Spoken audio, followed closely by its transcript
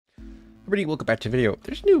Everybody, welcome back to the video.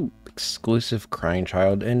 There's a new exclusive crying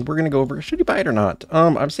child, and we're gonna go over should you buy it or not.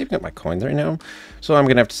 I'm saving up my coins right now, so I'm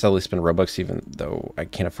gonna have to slowly spend Robux, even though I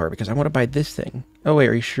can't afford it because I want to buy this thing. Oh wait,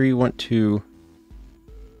 are you sure you want to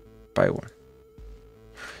buy one?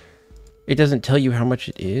 It doesn't tell you how much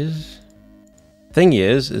it is. Thing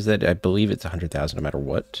is that I believe it's 100,000 no matter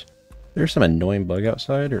what. There's some annoying bug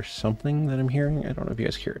outside or something that I'm hearing. I don't know if you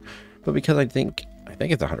guys hear it, but because I think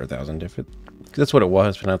it's 100,000. If it, that's what it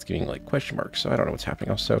was, but now it's giving like question marks, so I don't know what's happening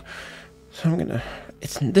also. So I'm gonna.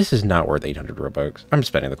 This is not worth 800 Robux. I'm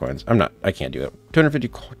spending the coins. I can't do it. 250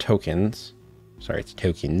 tokens. Sorry, it's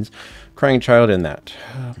tokens. Crying child in that.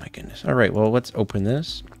 Oh my goodness. All right, well let's open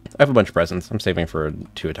this. I have a bunch of presents. I'm saving for a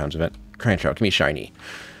 2 at times event. Crying child, give me shiny.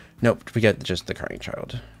 Nope, we get just the crying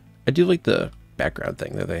child. I do like the background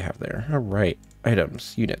thing that they have there. All right,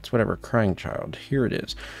 items, units, whatever. Crying child. Here it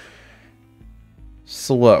is.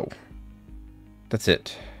 Slow. That's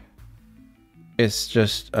it. It's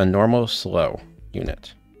just a normal slow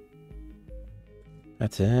unit.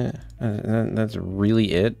 That's it. That's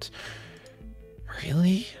really it.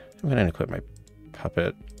 Really? I'm gonna equip my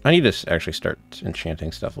puppet. I need to actually start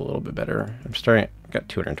enchanting stuff a little bit better. I got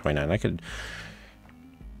 229. I could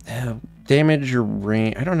damage your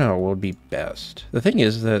range. I don't know what would be best. The thing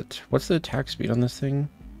is that what's the attack speed on this thing?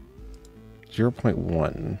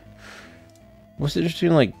 0.1. What's the difference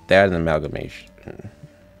between like that and amalgamation?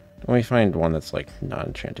 Let me find one that's like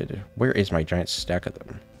non-enchanted. Where is my giant stack of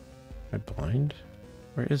them? Am I blind?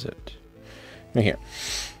 Where is it? Right here.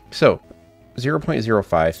 So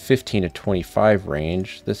 0.05, 15 to 25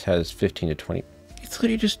 range. This has 15 to 20. It's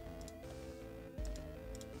literally just...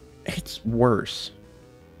 It's worse.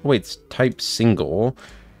 Wait, it's type single.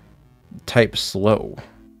 Type slow.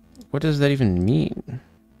 What does that even mean?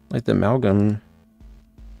 Like the amalgam...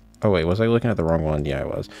 Oh wait, was I looking at the wrong one? Yeah, I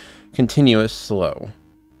was. Continuous slow.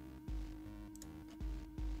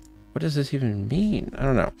 What does this even mean? I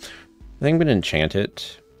don't know. I think I'm gonna enchant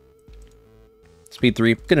it. Speed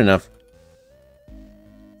 3, good enough.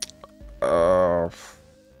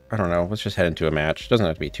 I don't know. Let's just head into a match. Doesn't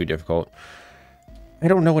have to be too difficult. I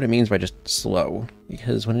don't know what it means by just slow,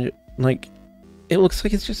 because when it like, it looks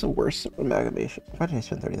like it's just a worse amalgamation. Why did I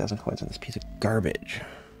spend 30,000 coins on this piece of garbage?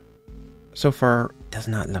 So far, it does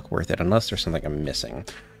not look worth it unless there's something I'm missing,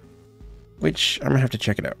 which I'm gonna have to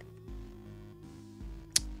check it out.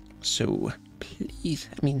 So please,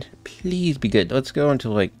 please be good. Let's go into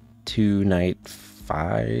like night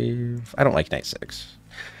 5. I don't like night 6.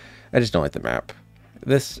 I just don't like the map.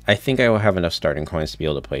 This, I think I will have enough starting coins to be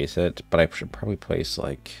able to place it, but I should probably place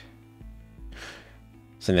like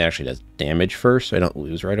something that actually does damage first so I don't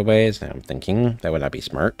lose right away. Is now I'm thinking that would not be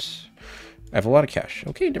smart. I have a lot of cash.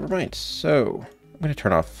 Okay, never mind. So I'm going to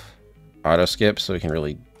turn off auto skip so we can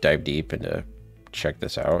really dive deep into check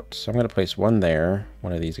this out. So I'm going to place one there,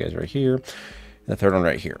 one of these guys right here, and the third one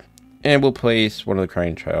right here. And we'll place one of the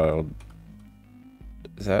crying child.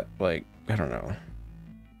 Is that like, I don't know,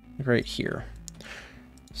 right here.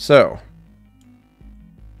 So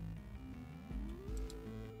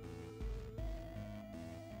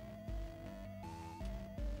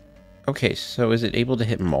okay, so is it able to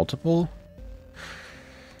hit multiple?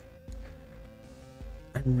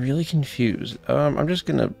 I'm really confused. I'm just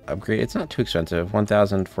gonna upgrade. It's not too expensive.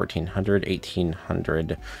 1,000, 1,400,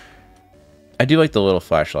 1,800. I do like the little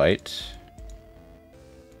flashlight,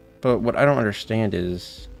 but what I don't understand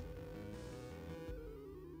is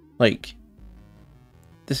like,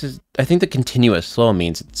 this is, I think the continuous slow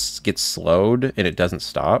means it gets slowed and it doesn't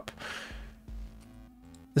stop.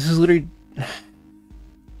 This is literally...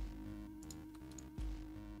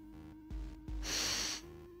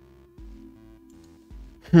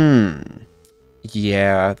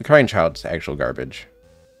 Yeah, the crying child's actual garbage.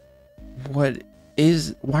 Why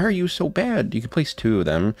are you so bad? You could place 2 of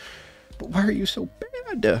them, but why are you so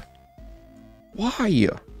bad? Why?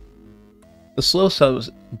 The slow sub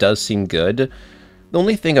does seem good. The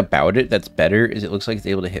only thing about it that's better is it looks like it's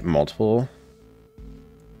able to hit multiple.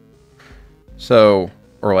 So,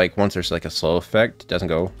 or like once there's like a slow effect, it doesn't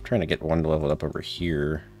go. I'm trying to get one leveled up over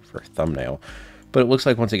here for a thumbnail. But it looks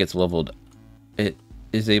like once it gets leveled, it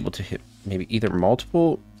is able to hit maybe either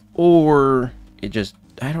multiple or it just,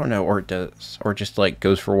 I don't know, or it does, or just like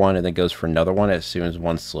goes for one and then goes for another one. As soon as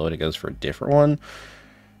one's slowed, it goes for a different one.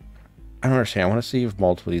 I don't understand. I want to see if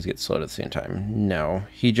multiple of these get slowed at the same time. No,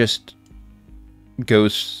 he just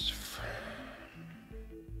goes.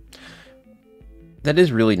 That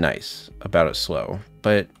is really nice about it slow,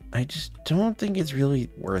 but I just don't think it's really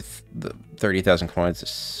worth the 30,000 coins,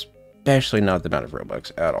 especially not the amount of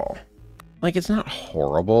Robux at all. Like, it's not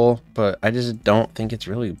horrible, but I just don't think it's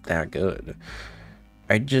really that good.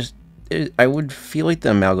 I would feel like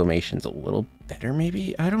the amalgamation's a little better,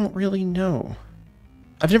 maybe? I don't really know.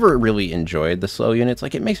 I've never really enjoyed the slow units.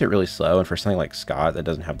 Like, it makes it really slow, and for something like Scott that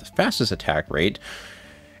doesn't have the fastest attack rate,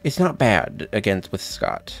 it's not bad against with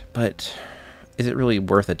Scott. But is it really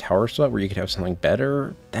worth a tower slot where you could have something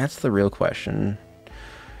better? That's the real question.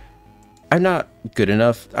 I'm not good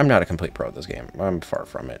enough. I'm not a complete pro at this game. I'm far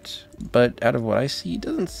from it. But out of what I see, it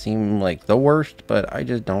doesn't seem like the worst, but I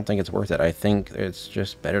just don't think it's worth it. I think it's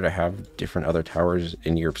just better to have different other towers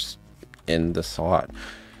in the slot.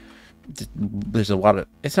 There's a lot of,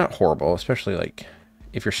 it's not horrible, especially like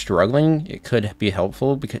if you're struggling, it could be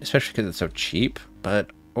helpful, because especially because it's so cheap. But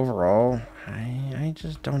overall, I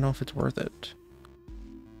just don't know if it's worth it.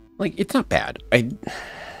 Like, it's not bad.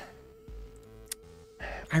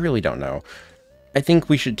 I really don't know. I think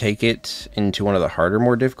we should take it into one of the harder,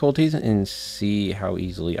 more difficulties and see how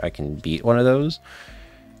easily I can beat one of those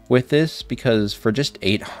with this, because for just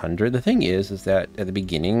 800, the thing is that at the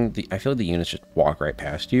beginning, I feel like the units just walk right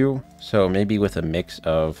past you. So maybe with a mix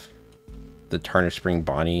of the Tarnished Spring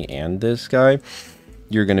Bonnie and this guy,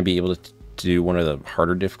 you're going to be able to do one of the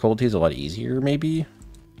harder difficulties a lot easier, maybe.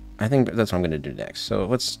 I think that's what I'm going to do next. So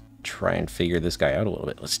let's try and figure this guy out a little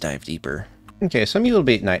bit. Let's dive deeper. Okay, so I'm a little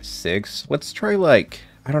bit night 6. Let's try, like,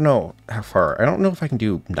 I don't know how far. I don't know if I can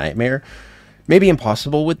do Nightmare. Maybe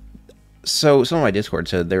Impossible with... So some of my Discord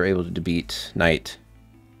said they were able to beat night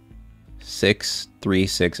 6, 3,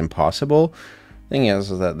 6 Impossible. Thing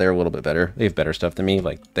is that they're a little bit better. They have better stuff than me.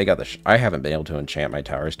 Like, they got the... I haven't been able to enchant my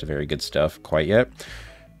towers to very good stuff quite yet.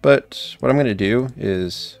 But what I'm going to do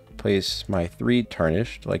is place my 3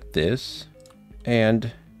 Tarnished like this.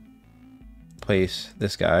 And place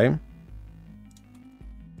this guy.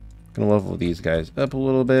 Gonna level these guys up a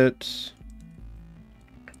little bit.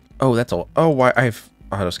 Oh, that's all. Oh, why I've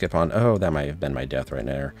auto skip on. Oh, that might have been my death right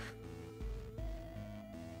there.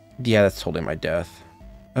 Yeah, that's totally my death.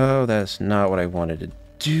 Oh, that's not what I wanted to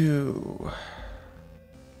do.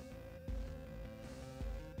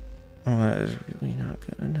 Oh, that is really not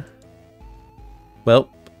good. Well,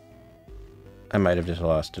 I might have just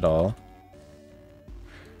lost it all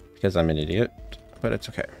because I'm an idiot, but it's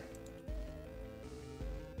okay.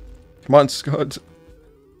 Come on, Scott.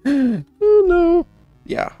 Oh, no.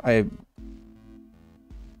 Yeah,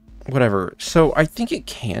 whatever. So, I think it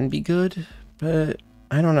can be good, but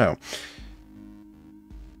I don't know.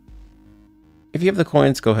 If you have the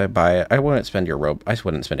coins, go ahead, buy it. I wouldn't spend I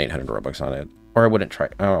wouldn't spend 800 Robux on it. Or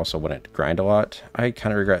I also wouldn't grind a lot. I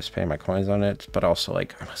kind of regret spending my coins on it, but also,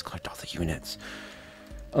 like, I must collect all the units.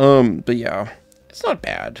 But yeah, it's not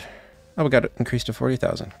bad. Oh, we got it increased to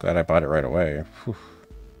 40,000. Glad I bought it right away. Whew.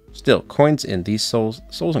 Still, coins in these souls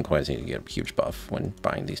and coins need to get a huge buff when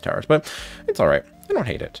buying these towers, but it's all right. I don't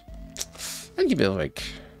hate it. I'd give it like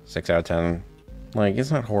 6 out of 10. Like,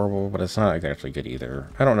 it's not horrible, but it's not exactly good either.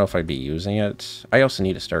 I don't know if I'd be using it. I also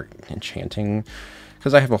need to start enchanting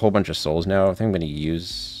because I have a whole bunch of souls now. I think I'm going to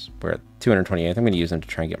use, we're at 228. I'm going to use them to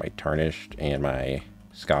try and get my Tarnished and my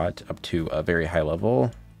Scott up to a very high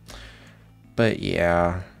level. But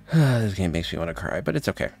yeah, this game makes me want to cry, but it's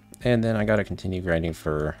okay. And then I got to continue grinding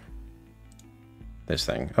for this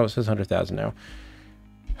thing. Oh, it says 100,000 now.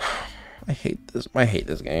 I hate this. I hate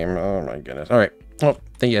this game. Oh my goodness. All right. Well,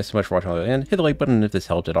 thank you guys so much for watching, and hit the like button if this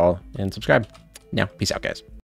helped at all, and subscribe. Now, peace out, guys.